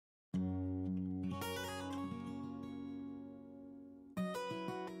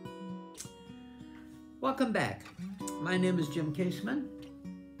Welcome back. My name is Jim Kaseman,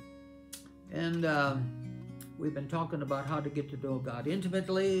 and we've been talking about how to get to know God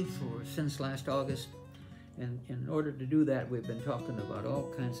intimately since last August. And in order to do that, we've been talking about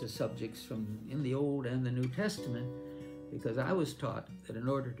all kinds of subjects from in the Old and the New Testament, because I was taught that in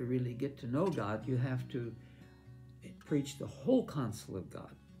order to really get to know God, you have to preach the whole counsel of God.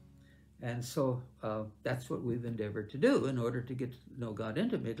 And so that's what we've endeavored to do. In order to get to know God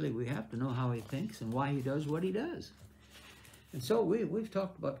intimately, we have to know how he thinks and why he does what he does. And so we've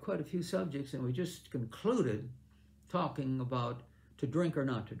talked about quite a few subjects, and we just concluded talking about to drink or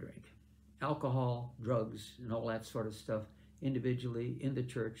not to drink. Alcohol, drugs, and all that sort of stuff, individually, in the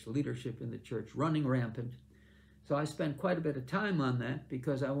church, leadership in the church, running rampant. So I spent quite a bit of time on that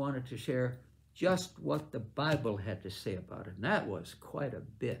because I wanted to share just what the Bible had to say about it. And that was quite a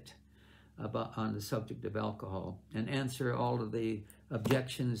bit on the subject of alcohol, and answer all of the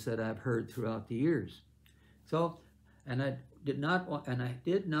objections that I've heard throughout the years. So, and I did not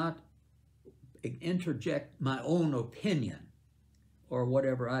interject my own opinion or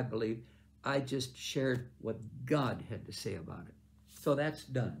whatever I believe. I just shared what God had to say about it. So that's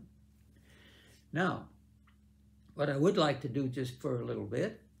done. Now, what I would like to do just for a little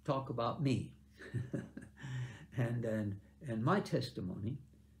bit, talk about me and my testimony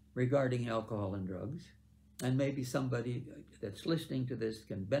regarding alcohol and drugs, and maybe somebody that's listening to this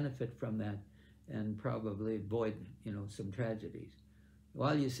can benefit from that and probably avoid, some tragedies.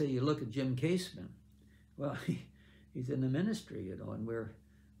 While you say you look at Jim Kaseman, well, he's in the ministry, and we're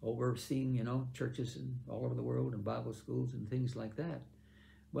overseeing, churches all over the world and Bible schools and things like that.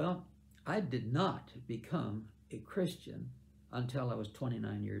 Well, I did not become a Christian until I was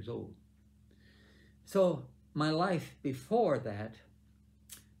 29 years old. So my life before that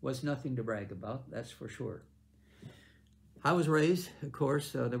was nothing to brag about, that's for sure. I was raised, of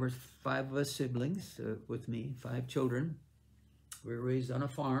course, there were 5 of us siblings with me, 5 children. We were raised on a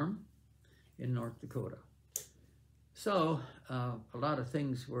farm in North Dakota. So a lot of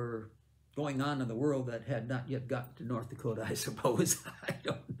things were going on in the world that had not yet gotten to North Dakota, I suppose. I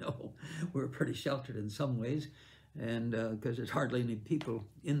don't know. We were pretty sheltered in some ways, and because there's hardly any people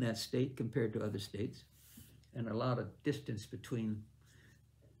in that state compared to other states, and a lot of distance between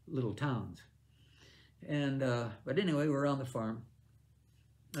little towns. And but anyway, we're on the farm,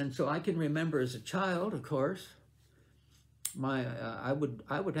 and so I can remember as a child, of course, I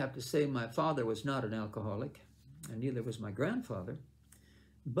would have to say my father was not an alcoholic, and neither was my grandfather,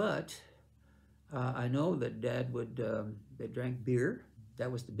 but I know that Dad they drank beer.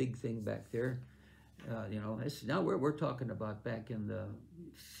 That was the big thing back there. Now we're talking about back in the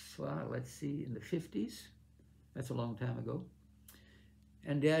in the 50s. That's a long time ago.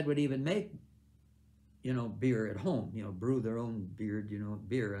 And Dad would even make, beer at home, brew their own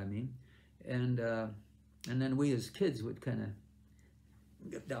beer, I mean. And then we as kids would kind of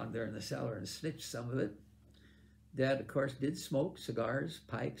get down there in the cellar and snitch some of it. Dad, of course, did smoke cigars,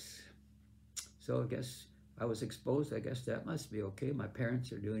 pipes. So I guess I was exposed. I guess that must be okay. My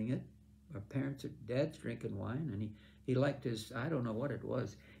parents are doing it. Dad's drinking wine, and he liked his, I don't know what it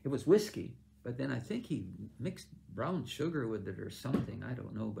was. It was whiskey. But then I think he mixed brown sugar with it or something. I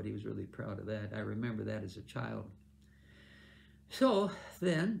don't know, but he was really proud of that. I remember that as a child. So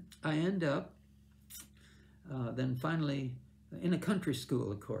then I end up, then finally in a country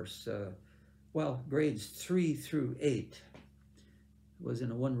school, of course. Grades 3 through 8 was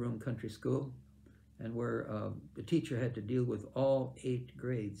in a one-room country school, and where the teacher had to deal with all 8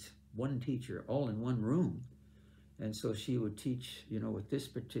 grades, one teacher, all in one room. And so she would teach, with this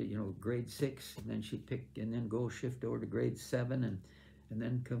particular, grade 6, and then she'd pick, and then go shift over to grade 7, and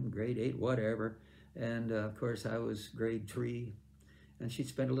then come grade 8, whatever. And of course, I was grade 3, and she'd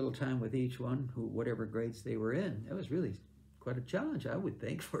spend a little time with each one, whatever grades they were in. That was really quite a challenge, I would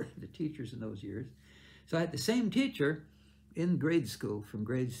think, for the teachers in those years. So I had the same teacher in grade school from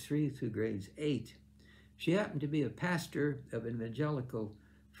grades 3 through grades 8. She happened to be a pastor of an evangelical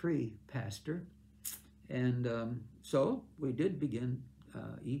free pastor. And so we did begin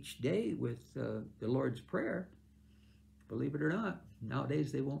each day with the Lord's Prayer. Believe it or not,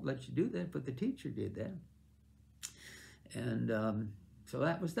 nowadays they won't let you do that, but the teacher did that. And so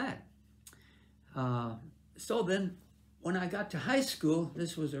that was that. So then when I got to high school,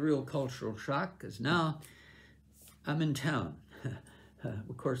 this was a real cultural shock, because now I'm in town.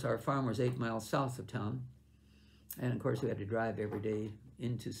 Of course, our farm was 8 miles south of town. And of course, we had to drive every day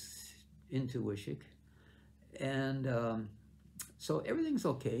into Wishick. And so everything's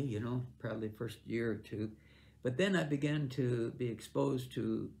okay, probably first year or 2. But then I began to be exposed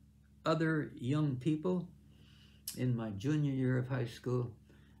to other young people in my junior year of high school.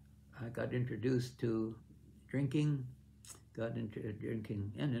 I got introduced to drinking, got into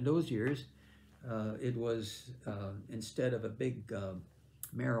drinking, and in those years, it was instead of a big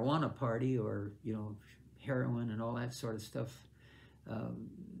marijuana party or heroin and all that sort of stuff.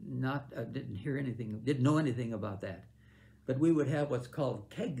 Didn't know anything about that, but we would have what's called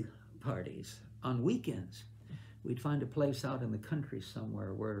keg parties on weekends. We'd find a place out in the country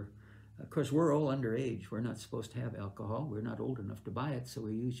somewhere where, of course, we're all underage. We're not supposed to have alcohol. We're not old enough to buy it, so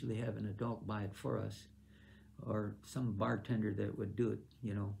we usually have an adult buy it for us, or some bartender that would do it,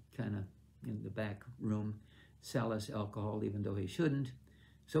 kind of in the back room, sell us alcohol even though he shouldn't.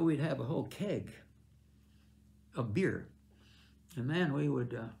 So we'd have a whole keg of beer. And man, we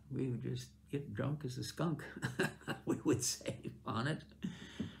would just get drunk as a skunk, we would say, on it.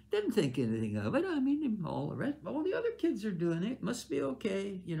 Didn't think anything of it. I mean, all the other kids are doing it. Must be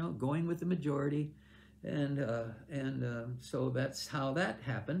okay, going with the majority. And so that's how that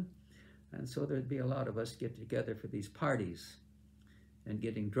happened. And so there'd be a lot of us get together for these parties and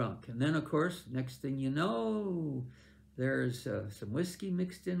getting drunk. And then, of course, next thing you know, there's some whiskey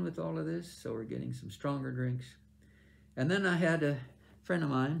mixed in with all of this. So we're getting some stronger drinks. And then I had a friend of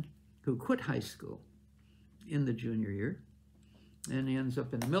mine who quit high school in the junior year, and he ends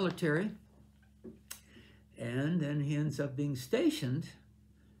up in the military, and then he ends up being stationed,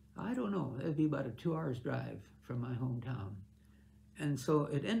 I don't know, it'd be about a 2 hours drive from my hometown. And so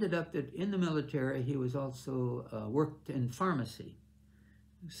it ended up that in the military, he was also worked in pharmacy.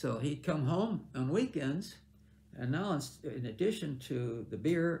 So he'd come home on weekends, and now in addition to the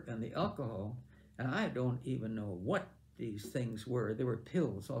beer and the alcohol, and I don't even know what these things were. There were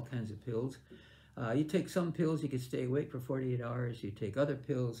pills, all kinds of pills. You take some pills, you could stay awake for 48 hours. You take other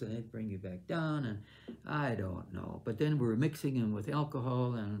pills, and they'd bring you back down, and I don't know. But then we were mixing them with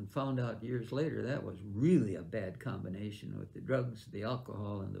alcohol, and found out years later that was really a bad combination with the drugs, the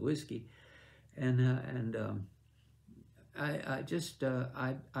alcohol, and the whiskey. And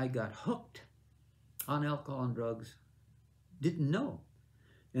I got hooked on alcohol and drugs. Didn't know.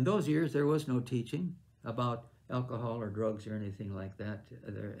 In those years, there was no teaching about alcohol or drugs or anything like that,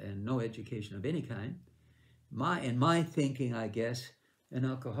 and no education of any kind. In my thinking, I guess, an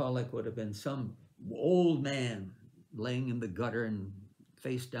alcoholic would have been some old man laying in the gutter and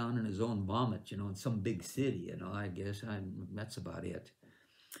face down in his own vomit, in some big city, I guess. That's about it.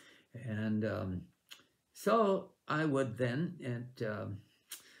 And so I would then,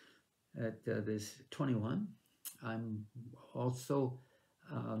 at this 21, I'm also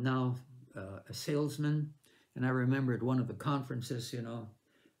now a salesman. And I remember at one of the conferences, and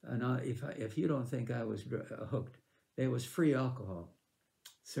if you don't think I was hooked, there was free alcohol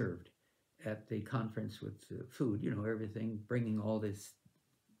served at the conference with food, everything, bringing all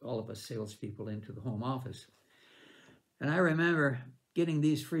of us salespeople into the home office. And I remember getting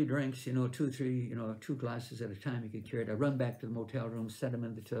these free drinks, 2 glasses at a time you could carry it. I run back to the motel room, set them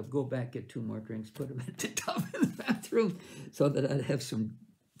in the tub, go back, get 2 more drinks, put them in the tub in the bathroom so that I'd have something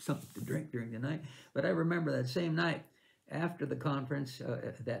to drink during the night. But I remember that same night after the conference,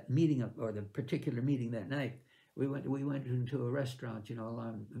 that meeting or the particular meeting that night, we went into a restaurant,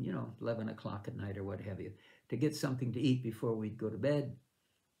 around 11 o'clock at night or what have you, to get something to eat before we'd go to bed.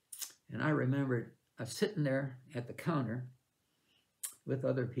 And I remember sitting there at the counter with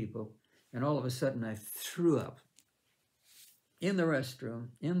other people, and all of a sudden I threw up in the restroom,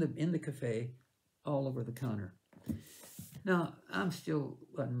 in the cafe, all over the counter. Now, I'm still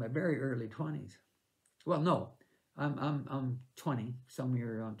in my very early 20s. Well, no, I'm 20,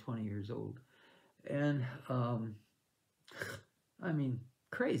 somewhere around 20 years old. And, I mean,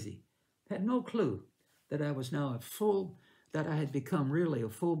 crazy. Had no clue that I was now that I had become really a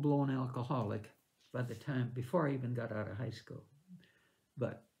full-blown alcoholic by the time, before I even got out of high school.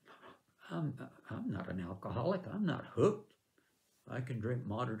 But I'm not an alcoholic. I'm not hooked. I can drink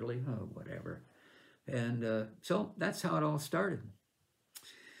moderately, whatever. And so that's how it all started.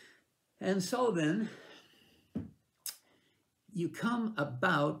 And so then you come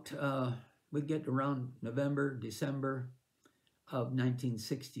about, we get around November, December of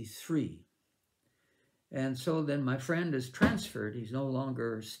 1963. And so then my friend is transferred. He's no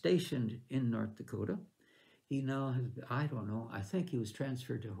longer stationed in North Dakota. He now has, I don't know, I think he was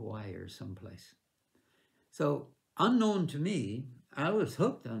transferred to Hawaii or someplace. So unknown to me, I was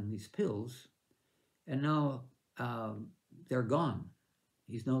hooked on these pills. And now they're gone.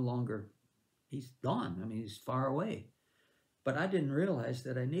 He's gone. I mean, he's far away. But I didn't realize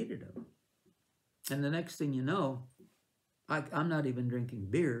that I needed him. And the next thing you know, I'm not even drinking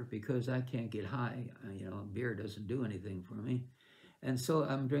beer because I can't get high. Beer doesn't do anything for me. And so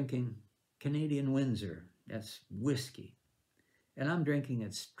I'm drinking Canadian Windsor. That's whiskey. and I'm drinking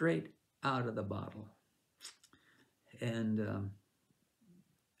it straight out of the bottle. And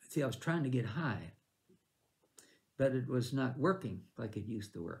see, I was trying to get high, but it was not working like it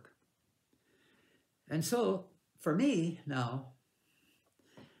used to work. And so for me now,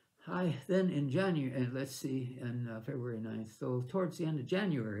 I then in January, and let's see, in February 9th, so towards the end of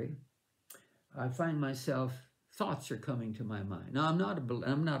January, I find myself, thoughts are coming to my mind. Now, I'm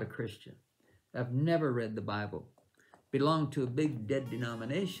not a Christian. I've never read the Bible. Belonged to a big dead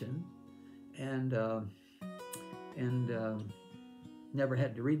denomination, and never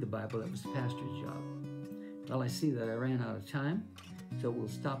had to read the Bible. That was the pastor's job. Well, I see that I ran out of time, so we'll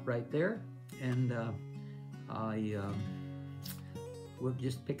stop right there, and we'll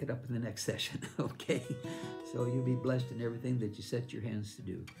just pick it up in the next session, okay? So you'll be blessed in everything that you set your hands to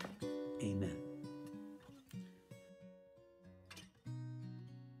do. Amen.